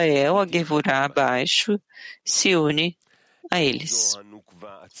Assembleia de Israel, a Gevurah abaixo, se une a eles.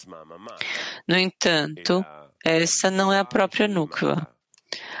 No entanto, essa não é a própria Nukva,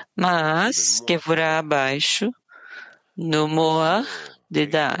 mas Gevurah abaixo, no Moach de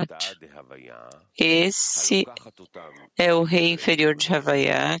Da'at. Esse é o rei inferior de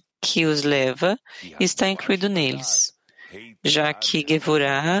Havaiá que os leva e está incluído neles, já que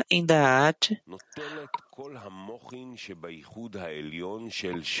Gevurah em Da'at,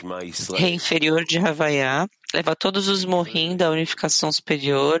 rei inferior de Havaiá, leva todos os morrim da unificação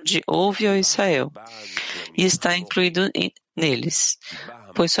superior de Ouve ao Israel e está incluído neles,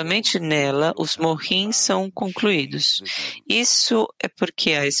 pois somente nela os morrim são concluídos. Isso é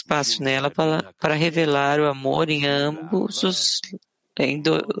porque há espaço nela para revelar o amor em ambos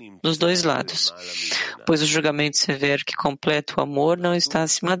nos dois lados, pois o julgamento severo que completa o amor não está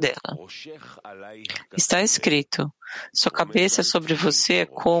acima dela. Está escrito, sua cabeça sobre você é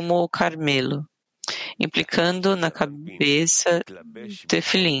como o Carmelo, implicando na cabeça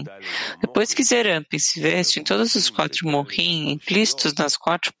Tefilim. Depois que Zerampin se veste em todos os 4 morrim implícitos nas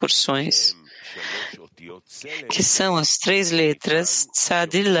 4 porções, que são as 3 letras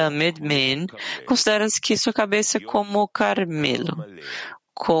Tzad Lamed Men, considera-se que sua cabeça é como o Carmelo,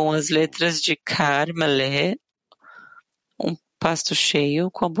 com as letras de Kar Malé, um pasto cheio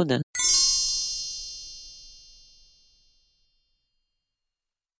com abundância.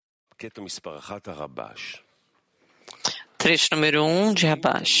 Trecho número 1 de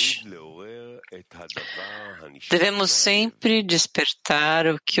Rabash. Devemos sempre despertar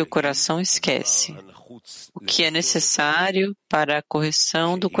o que o coração esquece, o que é necessário para a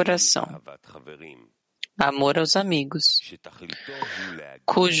correção do coração. Amor aos amigos,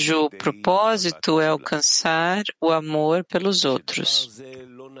 cujo propósito é alcançar o amor pelos outros.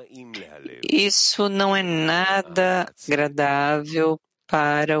 Isso não é nada agradável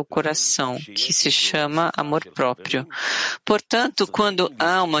para o coração, que se chama amor próprio. Portanto, quando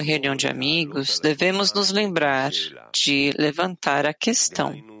há uma reunião de amigos, devemos nos lembrar de levantar a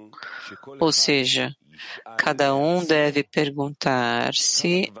questão. Ou seja, cada um deve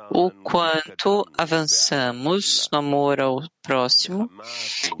perguntar-se o quanto avançamos no amor ao próximo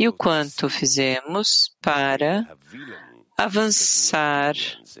e o quanto fizemos para avançar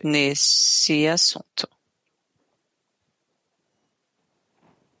nesse assunto.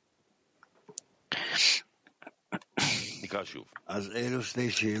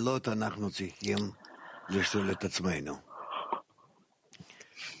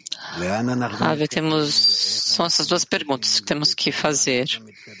 São essas 2 perguntas que temos que fazer.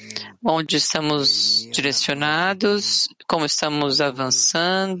 Onde estamos direcionados, como estamos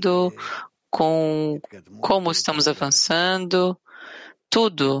avançando, como estamos avançando,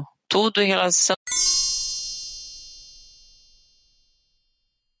 tudo em relação.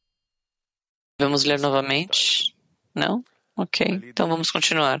 Vamos ler novamente? Não? Ok, então vamos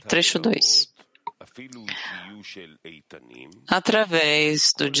continuar. Trecho 2.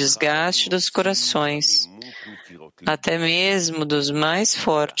 Através do desgaste dos corações, até mesmo dos mais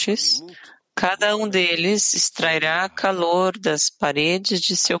fortes, cada um deles extrairá calor das paredes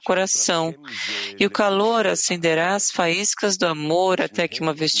de seu coração, e o calor acenderá as faíscas do amor até que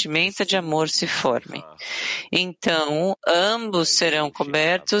uma vestimenta de amor se forme. Então, ambos serão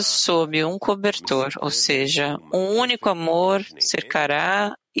cobertos sob um cobertor, ou seja, um único amor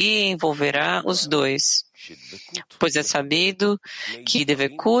cercará e envolverá os dois. Pois é sabido que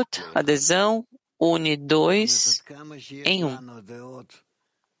Devekut, adesão, une 2 em 1.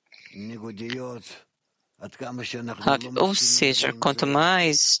 Ou seja, quanto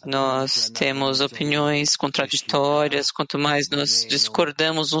mais nós temos opiniões contraditórias, quanto mais nós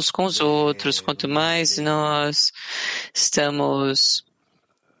discordamos uns com os outros, quanto mais nós estamos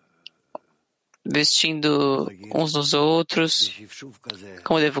vestindo uns nos outros,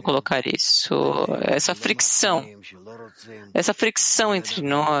 como eu devo colocar isso? Essa fricção entre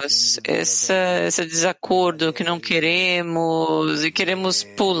nós, esse desacordo que não queremos e queremos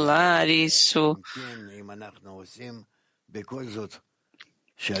pular isso.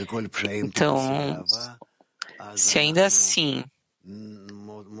 Então, se ainda assim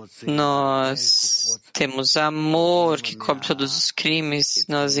nós temos amor que cobre todos os crimes,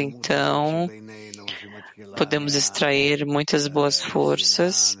 nós então podemos extrair muitas boas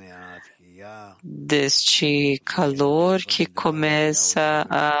forças deste calor que começa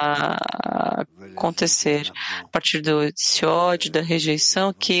a acontecer a partir desse ódio, da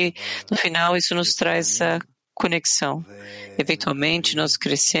rejeição, que no final isso nos traz a conexão. Eventualmente, nós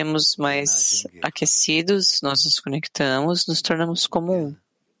crescemos mais aquecidos, nós nos conectamos, nos tornamos como um.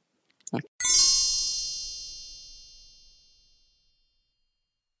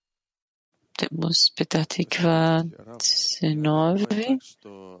 Temos Petah Tikva 19.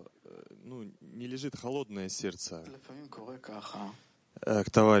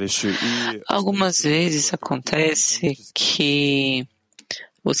 Algumas vezes acontece que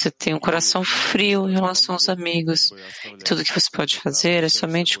você tem um coração frio em relação aos amigos. Tudo que você pode fazer é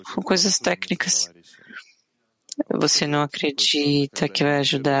somente com coisas técnicas. Você não acredita que vai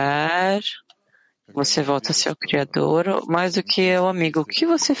ajudar, você volta a ser o Criador, mais do que o amigo. O que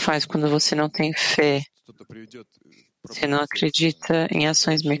você faz quando você não tem fé? Você não acredita em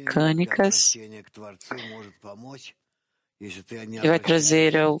ações mecânicas e vai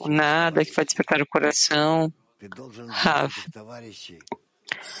trazer o nada que vai despertar o coração. Rav,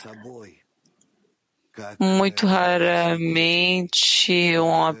 muito raramente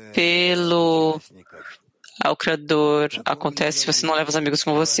um apelo ao Criador acontece se você não leva os amigos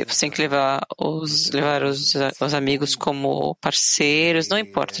com você. Você tem que levar os amigos como parceiros, não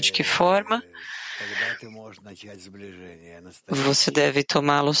importa de que forma. Você deve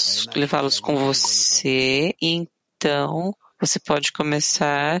levá-los com você, e então você pode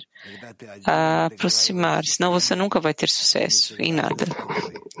começar a aproximar, senão você nunca vai ter sucesso em nada.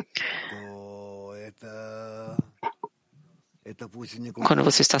 Quando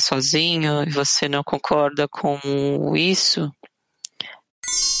você está sozinho e você não concorda com isso,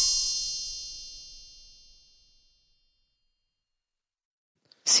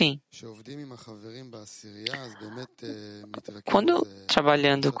 sim. Quando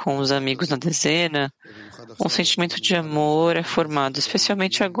trabalhando com os amigos na dezena, um sentimento de amor é formado,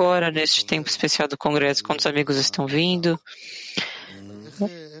 especialmente agora, neste tempo especial do Congresso, quando os amigos estão vindo.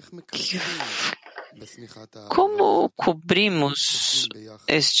 Como cobrimos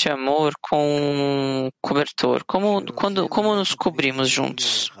este amor com um cobertor? Como nos cobrimos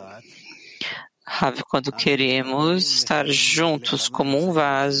juntos? Rav, quando queremos estar juntos como um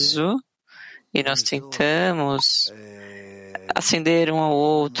vaso e nós tentamos acender um ao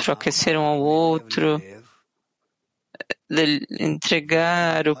outro, aquecer um ao outro,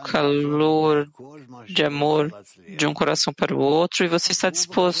 entregar o calor de amor de um coração para o outro, e você está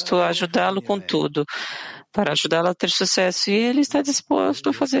disposto a ajudá-lo com tudo, para ajudá-lo a ter sucesso, e ele está disposto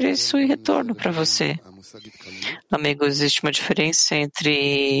a fazer isso em retorno para você. Amigo, existe uma diferença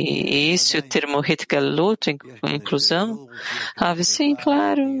entre isso e o termo Hitgalut, inclusão? Sim,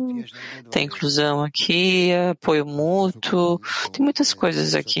 claro. Tem inclusão aqui, apoio mútuo, tem muitas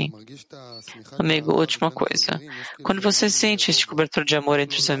coisas aqui. Amigo, última coisa. Quando você sente este cobertor de amor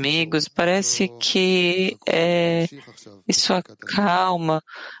entre os amigos, parece que isso acalma.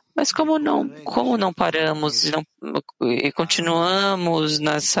 Mas como não paramos e continuamos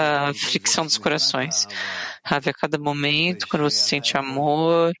nessa fricção dos corações? Rav, a cada momento, quando você sente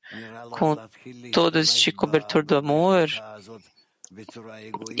amor, com todo este cobertor do amor,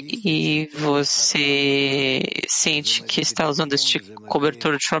 e você sente que está usando este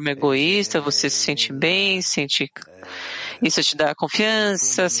cobertor de forma egoísta, você se sente bem, isso te dá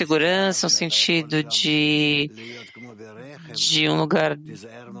confiança, segurança, um sentido de um lugar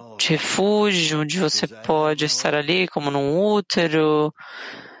de refúgio, onde você pode estar ali, como num útero.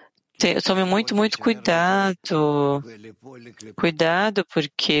 Tome muito, muito cuidado. Cuidado,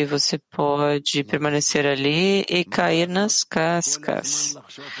 porque você pode permanecer ali e cair nas cascas.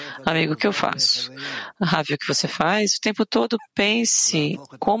 Amigo, o que eu faço? Ravi, o que você faz? O tempo todo pense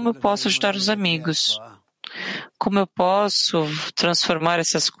como eu posso ajudar os amigos. Como eu posso transformar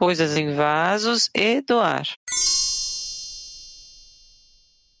essas coisas em vasos e doar.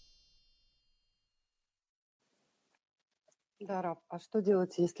 Да, Раб, а что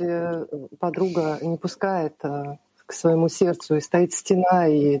делать, если подруга не пускает к своему сердцу и стоит стена,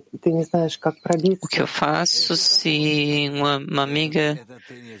 и ты не знаешь, как пробиться? O que eu faço se uma amiga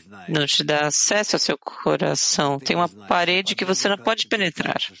não te dá acesso ao seu coração? Tem uma parede que você não pode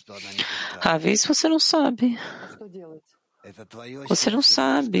penetrar. Ravi, isso você não sabe. Você não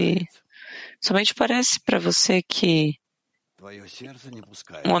sabe. Somente parece para você que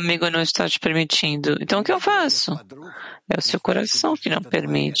um amigo não está te permitindo. Então, o que eu faço? É o seu coração que não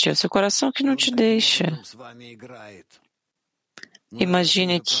permite, é o seu coração que não te deixa.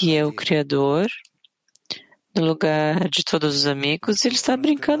 Imagine que é o Criador, no lugar de todos os amigos, e ele está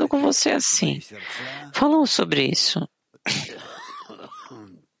brincando com você assim. Falamos sobre isso.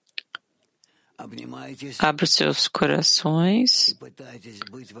 Abra os seus corações,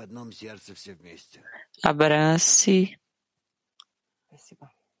 abrace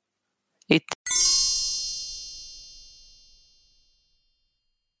e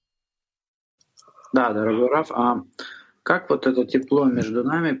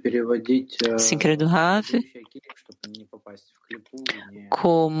Sim, querido Rav,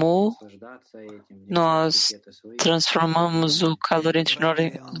 como nós transformamos o calor entre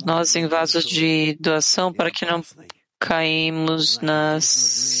nós em vasos de doação para que não caímos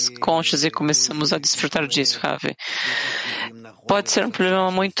nas conchas e começamos a desfrutar disso, Rav. Pode ser um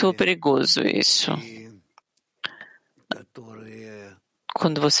problema muito perigoso isso.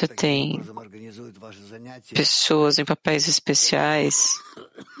 Quando você tem pessoas em papéis especiais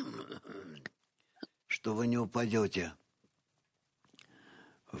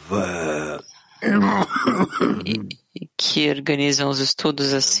que organizam os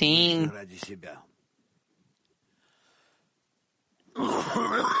estudos assim,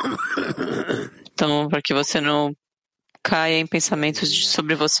 então, para que você não caia em pensamentos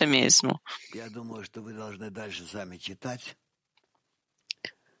sobre você mesmo.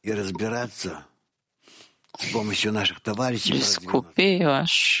 Desculpe, eu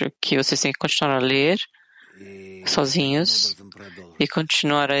acho que vocês têm que continuar a ler sozinhos e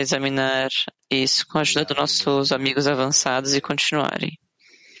continuar a examinar isso com a ajuda dos nossos amigos avançados e continuarem.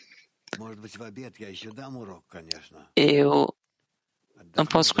 Eu não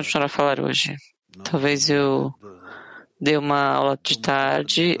posso continuar a falar hoje. Talvez eu dê uma aula de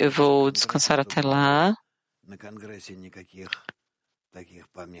tarde, eu vou descansar até lá.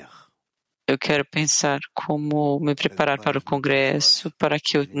 Eu quero pensar como me preparar para o congresso, para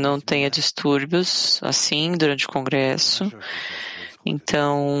que eu não tenha distúrbios assim durante o congresso.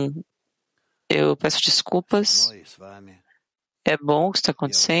 Então, eu peço desculpas. É bom o que está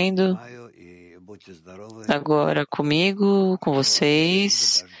acontecendo. Agora comigo, com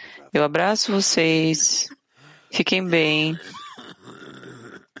vocês. Eu abraço vocês. Fiquem bem.